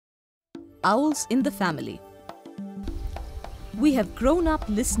owls in the family. We have grown up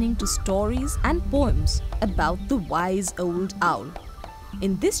listening to stories and poems about the wise old owl.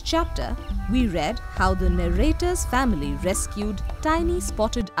 In this chapter, we read how the narrator's family rescued tiny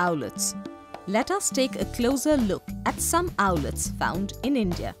spotted owlets. Let us take a closer look at some owlets found in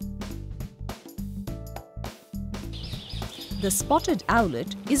India. The spotted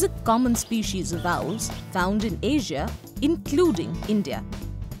owlet is a common species of owls found in Asia, including India.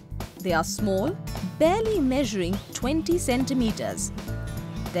 They are small, barely measuring 20 centimeters.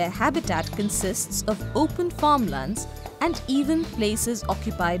 Their habitat consists of open farmlands and even places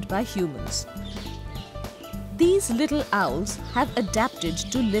occupied by humans. These little owls have adapted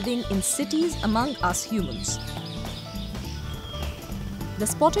to living in cities among us humans. The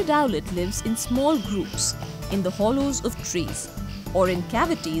spotted owlet lives in small groups in the hollows of trees or in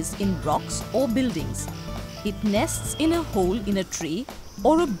cavities in rocks or buildings. It nests in a hole in a tree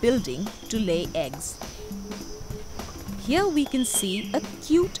or a building to lay eggs. Here we can see a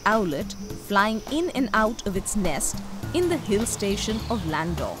cute owlet flying in and out of its nest in the hill station of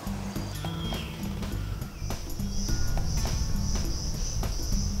Landour.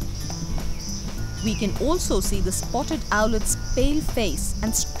 We can also see the spotted owlet's pale face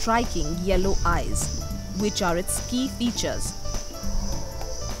and striking yellow eyes, which are its key features.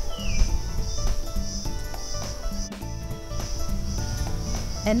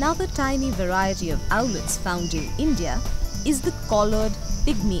 Another tiny variety of owlets found in India is the collared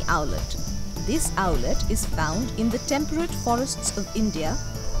pygmy owlet. This owlet is found in the temperate forests of India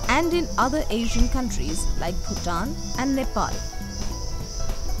and in other Asian countries like Bhutan and Nepal.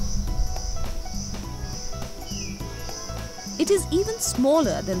 It is even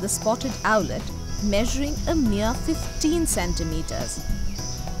smaller than the spotted owlet, measuring a mere 15 centimeters.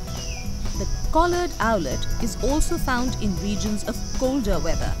 The collared owlet is also found in regions of colder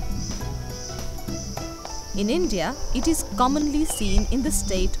weather. In India, it is commonly seen in the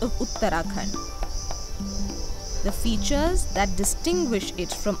state of Uttarakhand. The features that distinguish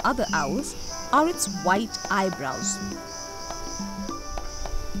it from other owls are its white eyebrows.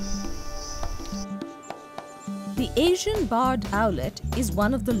 The Asian barred owlet is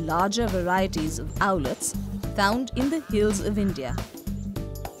one of the larger varieties of owlets found in the hills of India.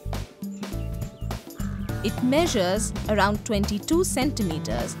 It measures around 22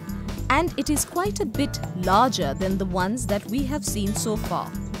 centimeters and it is quite a bit larger than the ones that we have seen so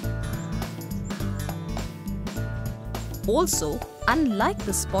far. Also, unlike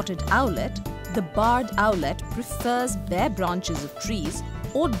the spotted owlet, the barred owlet prefers bare branches of trees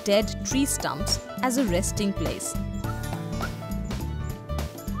or dead tree stumps as a resting place.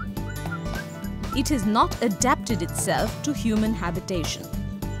 It has not adapted itself to human habitation.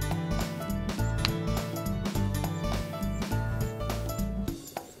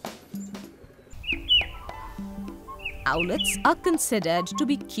 Owlets are considered to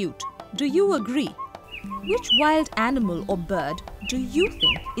be cute. Do you agree? Which wild animal or bird do you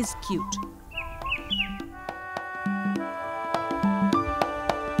think is cute?